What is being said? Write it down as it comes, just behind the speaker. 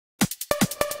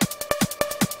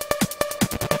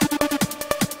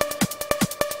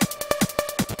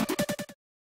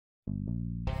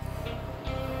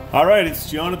All right, it's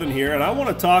Jonathan here, and I want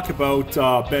to talk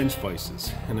about bench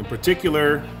vices, and in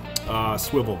particular,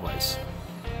 swivel vise.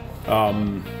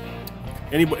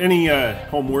 Any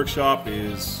home workshop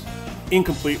is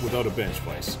incomplete without a bench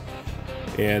vise.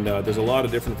 And there's a lot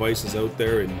of different vices out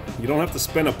there, and you don't have to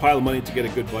spend a pile of money to get a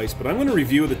good vise, but I'm going to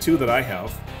review the two that I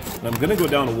have, and I'm going to go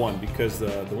down to one because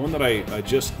the one that I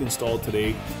just installed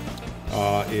today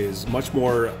is much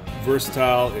more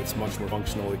versatile, it's much more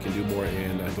functional, it can do more,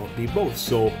 and I don't need both.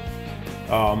 So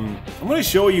I'm going to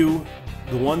show you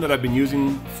the one that I've been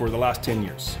using for the last 10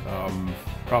 years,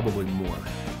 probably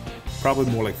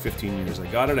more like 15 years. I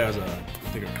got it as I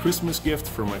think a Christmas gift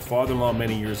from my father-in-law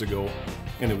many years ago,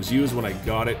 and it was used when I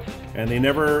got it, and they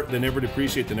never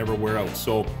depreciate, they never wear out.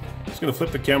 So I'm just going to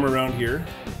flip the camera around here.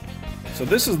 So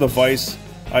this is the vise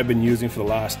I've been using for the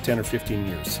last 10 or 15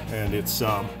 years, and it's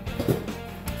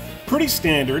pretty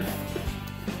standard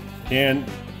and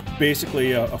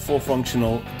basically a full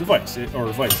functional device or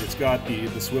vise. It's got the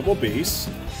swivel base,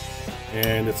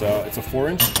 and it's a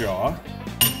 4-inch jaw,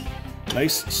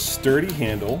 nice sturdy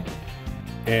handle,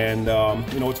 and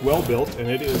you know, it's well built, and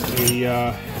it is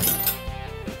a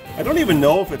I don't even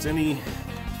know if it's any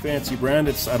fancy brand.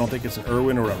 I don't think it's an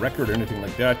Irwin or a Record or anything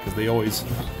like that, because they always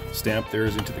stamp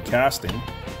theirs into the casting.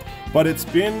 But it's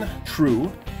been true,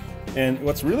 and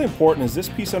what's really important is this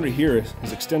piece under here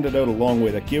is extended out a long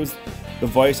way. That gives the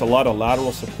vise a lot of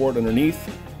lateral support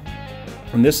underneath.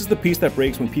 And this is the piece that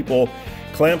breaks when people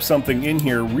clamp something in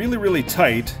here really, really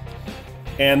tight,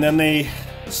 and then they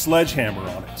sledgehammer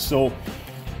on it. So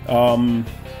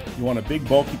you want a big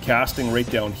bulky casting right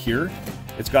down here.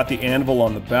 It's got the anvil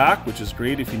on the back, which is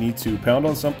great if you need to pound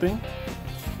on something.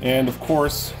 And of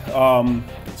course,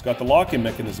 it's got the lock-in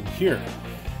mechanism here.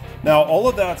 Now, all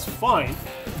of that's fine,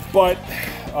 but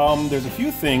there's a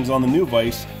few things on the new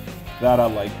vise that I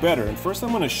like better. And first I'm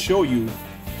going to show you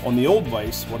on the old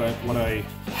vise what I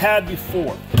had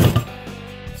before.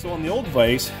 So on the old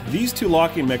vise, these two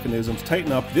locking mechanisms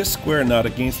tighten up this square nut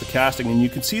against the casting, and you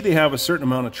can see they have a certain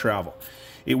amount of travel.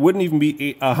 It wouldn't even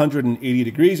be 180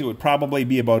 degrees, it would probably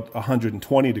be about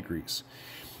 120 degrees.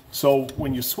 So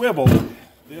when you swivel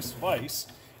this vise,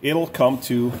 it'll come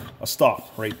to a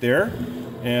stop right there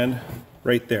and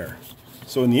right there.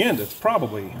 So in the end, it's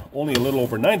probably only a little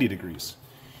over 90 degrees.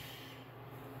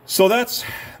 So that's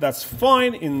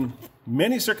fine in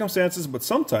many circumstances, but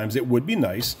sometimes it would be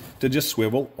nice to just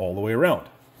swivel all the way around.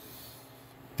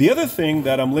 The other thing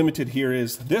that I'm limited here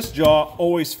is this jaw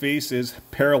always faces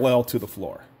parallel to the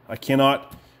floor. I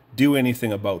cannot do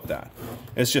anything about that.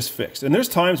 It's just fixed. And there's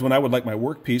times when I would like my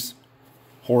workpiece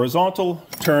horizontal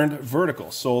turned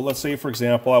vertical. So let's say, for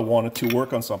example, I wanted to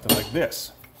work on something like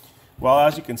this. Well,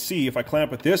 as you can see, if I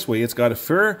clamp it this way, it's got a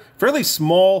fairly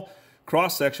small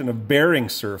cross-section of bearing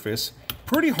surface.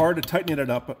 Pretty hard to tighten it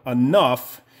up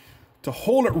enough to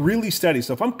hold it really steady.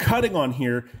 So if I'm cutting on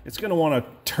here, it's going to want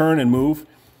to turn and move.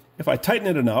 If I tighten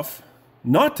it enough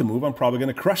not to move, I'm probably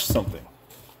going to crush something.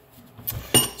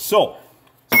 So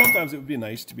sometimes it would be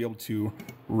nice to be able to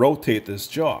rotate this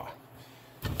jaw.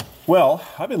 Well,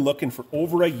 I've been looking for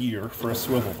over a year for a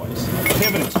swivel vise, a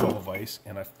pivoting swivel vise,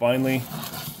 and I finally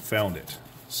found it.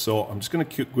 So I'm just going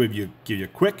to give you a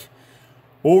quick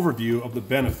overview of the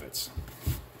benefits.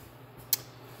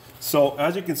 So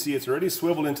as you can see, it's already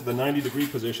swiveled into the 90-degree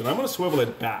position. I'm going to swivel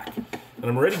it back, and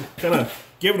I'm already kind of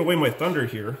giving away my thunder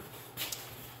here.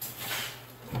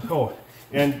 Oh,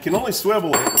 and you can only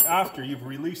swivel it after you've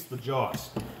released the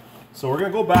jaws. So we're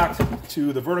going to go back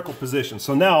to the vertical position.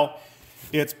 So now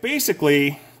it's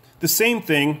basically the same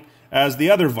thing as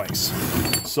the other vise.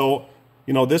 So,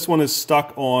 you know, this one is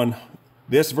stuck on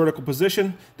this vertical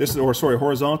position,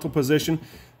 horizontal position.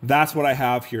 That's what I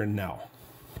have here now.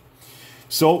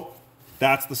 So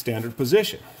that's the standard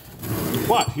position.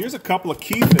 But here's a couple of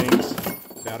key things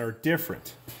that are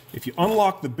different. If you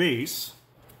unlock the base,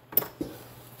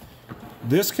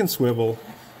 this can swivel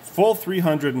full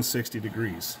 360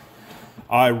 degrees.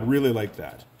 I really like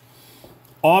that.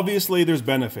 Obviously, there's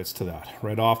benefits to that.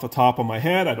 Right off the top of my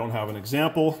head, I don't have an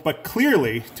example, but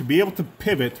clearly, to be able to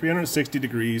pivot 360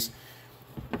 degrees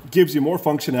gives you more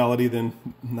functionality than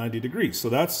 90 degrees. So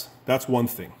that's one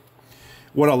thing.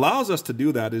 What allows us to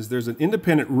do that is there's an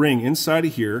independent ring inside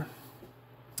of here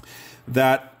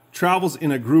that travels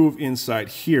in a groove inside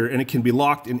here, and it can be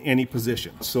locked in any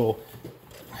position. So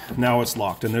now it's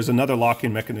locked, and there's another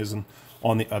locking mechanism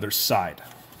on the other side.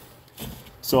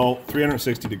 So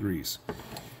 360 degrees.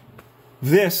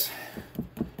 This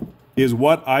is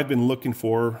what I've been looking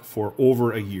for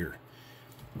over a year.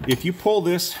 If you pull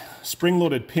this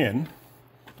spring-loaded pin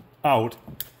out,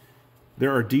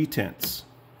 there are detents.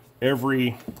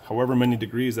 Every however many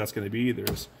degrees that's going to be,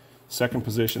 there's Second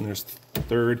position, there's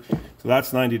third. So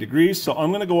that's 90 degrees. So I'm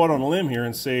going to go out on a limb here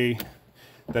and say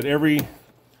that every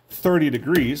 30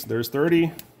 degrees, there's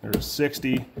 30, there's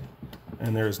 60,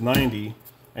 and there's 90.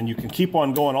 And you can keep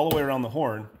on going all the way around the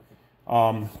horn.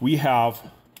 We have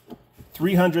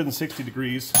 360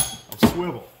 degrees of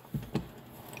swivel.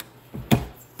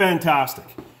 Fantastic.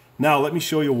 Now let me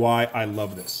show you why I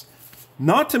love this.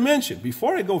 Not to mention,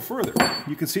 before I go further,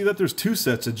 you can see that there's two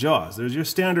sets of jaws. There's your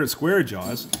standard square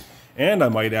jaws, and I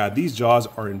might add, these jaws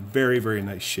are in very, very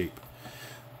nice shape.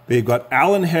 They've got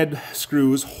Allen head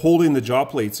screws holding the jaw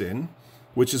plates in,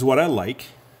 which is what I like.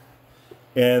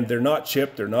 And they're not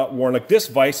chipped, they're not worn. Like, this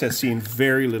vise has seen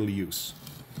very little use.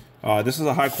 This is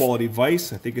a high quality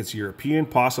vise. I think it's European,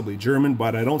 possibly German,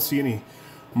 but I don't see any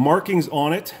markings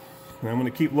on it. And I'm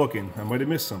going to keep looking. I might have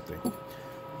missed something.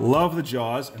 Love the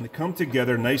jaws, and they come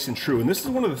together nice and true. And this is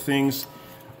one of the things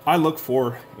I look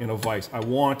for in a vise. I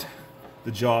want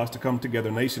the jaws to come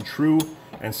together nice and true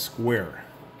and square.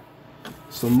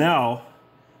 So now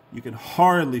you can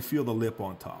hardly feel the lip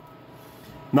on top.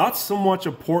 Not so much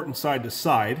a port side to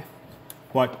side,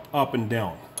 but up and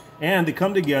down. And they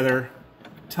come together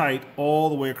tight all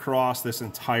the way across this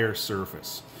entire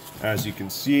surface. As you can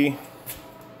see,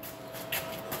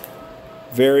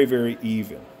 very, very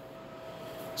even.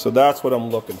 So that's what I'm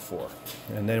looking for.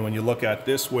 And then when you look at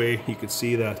this way, you can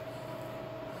see that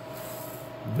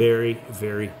very,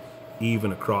 very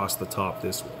even across the top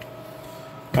this way.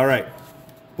 All right,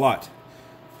 but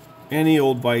any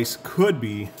old vise could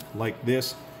be like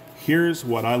this. Here's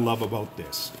what I love about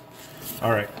this.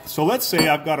 All right, so let's say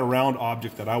I've got a round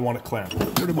object that I want to clamp.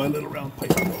 Where did my little round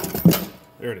pipe go?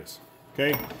 There it is.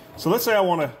 Okay, so let's say I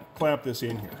want to clamp this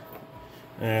in here.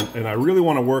 And I really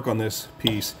want to work on this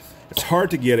piece. It's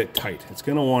hard to get it tight. It's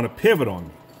going to want to pivot on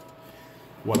me.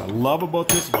 What I love about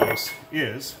this vise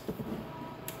is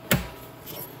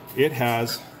it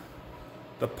has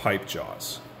the pipe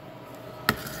jaws.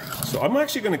 So I'm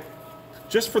actually going to,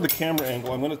 just for the camera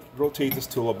angle, I'm going to rotate this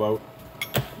tool about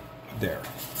there.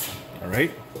 All right?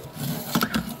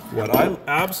 What I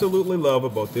absolutely love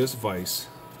about this vise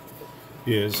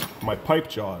is my pipe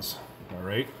jaws. All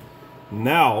right?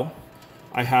 Now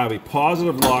I have a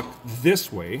positive lock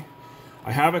this way,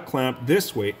 I have a clamp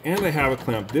this way, and I have a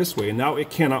clamp this way. Now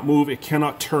it cannot move, it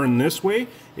cannot turn this way,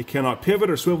 it cannot pivot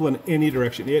or swivel in any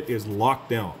direction. It is locked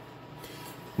down.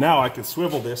 Now I can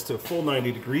swivel this to a full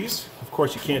 90 degrees. Of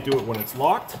course, you can't do it when it's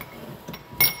locked.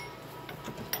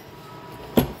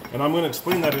 And I'm going to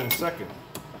explain that in a second.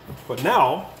 But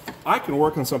now I can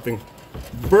work on something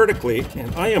vertically,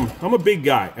 and I'm a big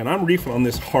guy, and I'm reefing on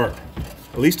this hard.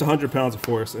 At least 100 pounds of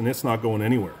force, and it's not going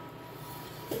anywhere.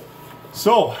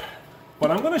 So, but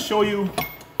I'm going to show you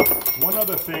one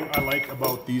other thing I like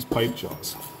about these pipe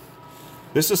jaws.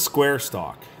 This is square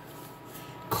stock.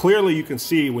 Clearly you can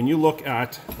see when you look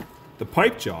at the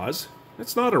pipe jaws,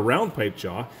 it's not a round pipe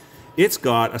jaw. It's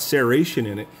got a serration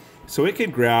in it, so it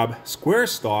can grab square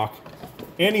stock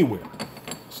anywhere.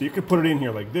 So you can put it in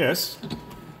here like this,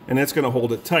 and it's going to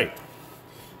hold it tight.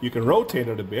 You can rotate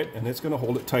it a bit, and it's going to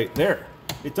hold it tight there.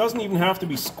 It doesn't even have to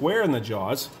be square in the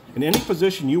jaws. In any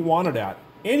position you want it at,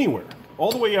 anywhere,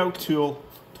 all the way out to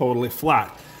totally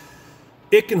flat.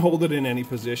 It can hold it in any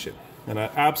position, and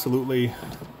I absolutely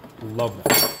love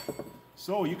that.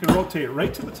 So you can rotate it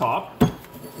right to the top,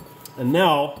 and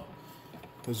now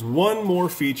there's one more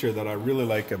feature that I really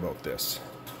like about this.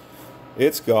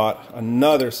 It's got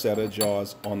another set of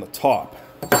jaws on the top.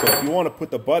 So if you want to put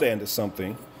the butt end of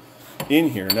something in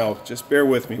here, now just bear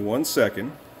with me 1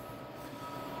 second.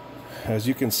 As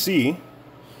you can see,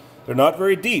 they're not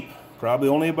very deep, probably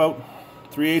only about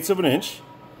 3/8 of an inch,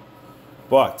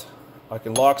 but I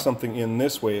can lock something in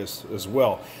this way as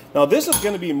well. Now this is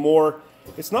going to be more,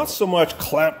 it's not so much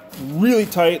clamped really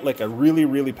tight like a really,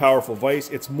 really powerful vise.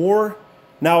 It's more,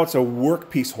 now it's a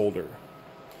workpiece holder.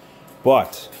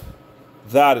 But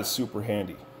that is super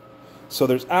handy. So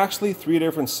there's actually 3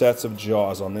 different sets of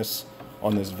jaws on this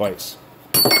vise.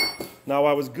 Now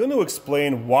I was going to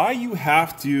explain why you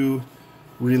have to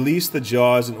release the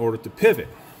jaws in order to pivot.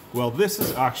 Well, this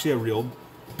is actually a real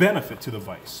benefit to the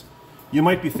vise. You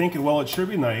might be thinking, well, it sure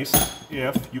be nice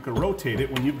if you could rotate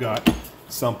it when you've got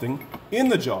something in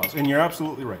the jaws, and you're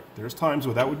absolutely right. There's times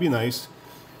where that would be nice,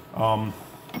 and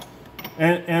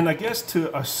I guess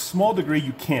to a small degree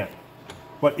you can't.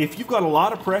 But if you've got a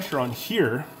lot of pressure on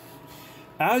here,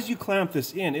 as you clamp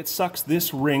this in, it sucks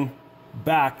this ring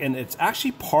back, and it's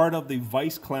actually part of the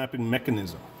vise clamping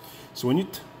mechanism. So when you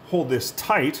hold this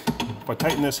tight, if I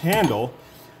tighten this handle,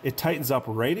 it tightens up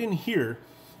right in here,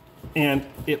 and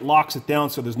it locks it down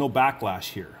so there's no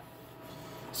backlash here.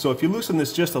 So if you loosen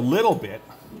this just a little bit,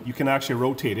 you can actually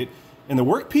rotate it. And the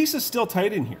workpiece is still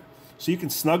tight in here. So you can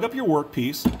snug up your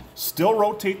workpiece, still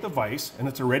rotate the vise, and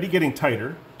it's already getting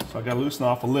tighter. So I gotta loosen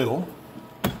off a little,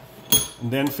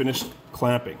 and then finish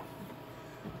clamping.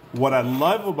 What I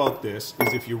love about this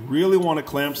is if you really want to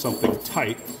clamp something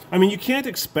tight, I mean, you can't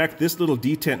expect this little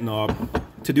detent knob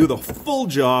to do the full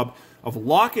job of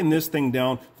locking this thing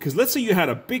down, because let's say you had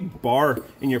a big bar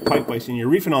in your pipe vise and you're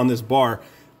reefing on this bar,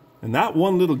 and that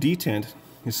one little detent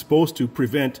is supposed to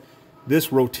prevent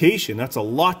this rotation. That's a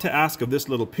lot to ask of this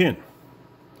little pin.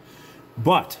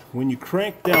 But when you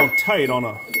crank down tight on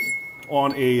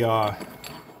a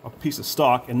piece of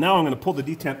stock, and now I'm going to pull the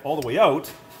detent all the way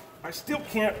out, I still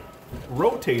can't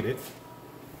rotate it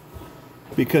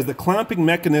because the clamping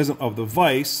mechanism of the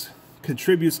vise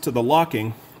contributes to the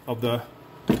locking of the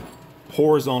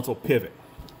horizontal pivot.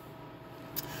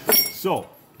 So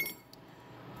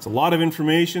it's a lot of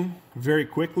information very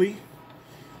quickly,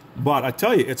 but I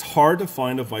tell you, it's hard to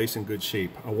find a vise in good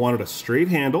shape. I wanted a straight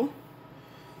handle,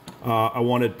 I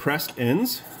wanted pressed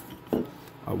ends,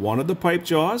 I wanted the pipe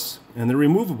jaws, and they're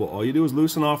removable. All you do is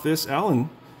loosen off this Allen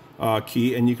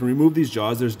key and you can remove these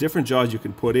jaws. There's different jaws you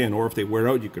can put in, or if they wear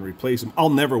out you can replace them. I'll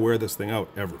never wear this thing out,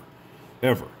 ever.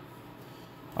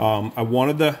 I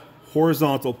wanted the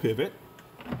horizontal pivot,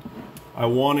 I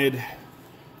wanted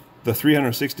the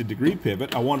 360-degree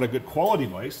pivot, I wanted a good quality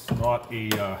vise, not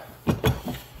a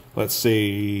let's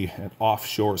say an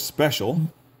offshore special.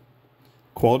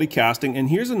 Quality casting. And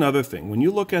here's another thing, when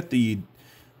you look at the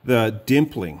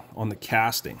dimpling on the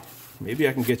casting, maybe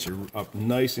I can get you up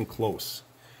nice and close.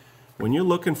 When you're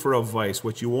looking for a vise,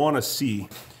 what you want to see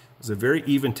is a very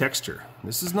even texture.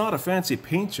 This is not a fancy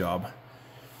paint job.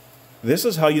 This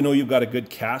is how you know you've got a good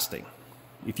casting.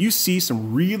 If you see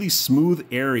some really smooth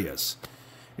areas,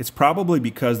 it's probably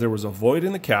because there was a void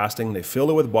in the casting. They filled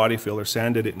it with body filler,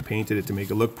 sanded it, and painted it to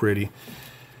make it look pretty.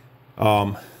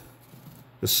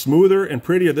 The smoother and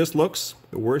prettier this looks,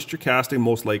 the worse your casting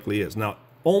most likely is. Now,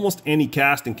 almost any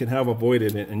casting can have a void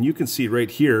in it, and you can see right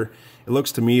here, it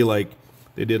looks to me like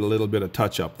they did a little bit of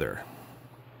touch up there.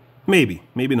 Maybe,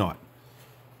 maybe not.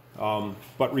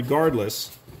 But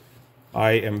regardless,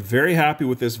 I am very happy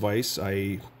with this vise.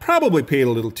 I probably paid a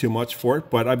little too much for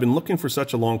it, but I've been looking for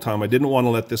such a long time. I didn't want to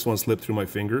let this one slip through my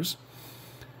fingers.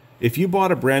 If you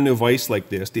bought a brand new vise like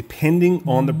this, depending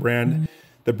on the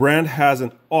brand has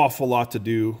an awful lot to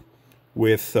do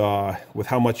with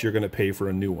how much you're going to pay for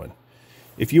a new one.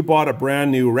 If you bought a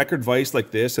brand new record vise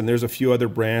like this, and there's a few other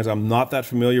brands, I'm not that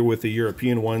familiar with the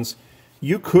European ones,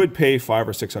 you could pay $500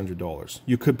 or $600.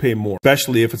 You could pay more,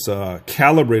 especially if it's a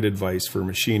calibrated vise for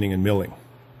machining and milling.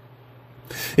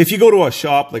 If you go to a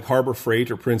shop like Harbor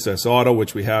Freight or Princess Auto,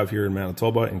 which we have here in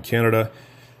Manitoba in Canada,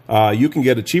 you can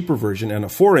get a cheaper version and a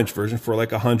 4-inch version for like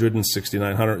 $169,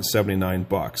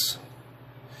 $179.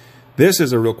 This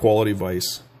is a real quality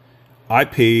vise. I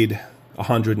paid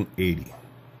 $180.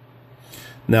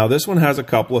 Now this one has a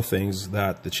couple of things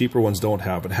that the cheaper ones don't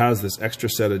have. It has this extra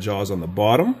set of jaws on the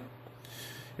bottom,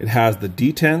 it has the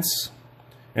detents,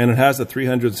 and it has the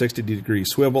 360-degree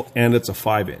swivel, and it's a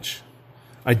 5-inch.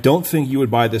 I don't think you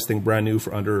would buy this thing brand new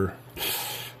for under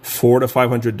 $400 to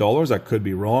 $500. I could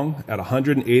be wrong. At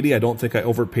 $180, I don't think I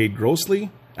overpaid grossly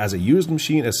as a used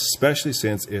machine, especially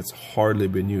since it's hardly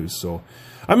been used. So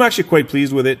I'm actually quite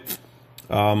pleased with it.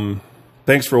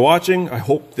 Thanks for watching. I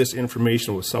hope this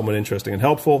information was somewhat interesting and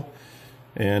helpful.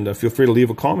 And feel free to leave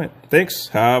a comment. Thanks.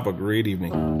 Have a great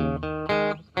evening.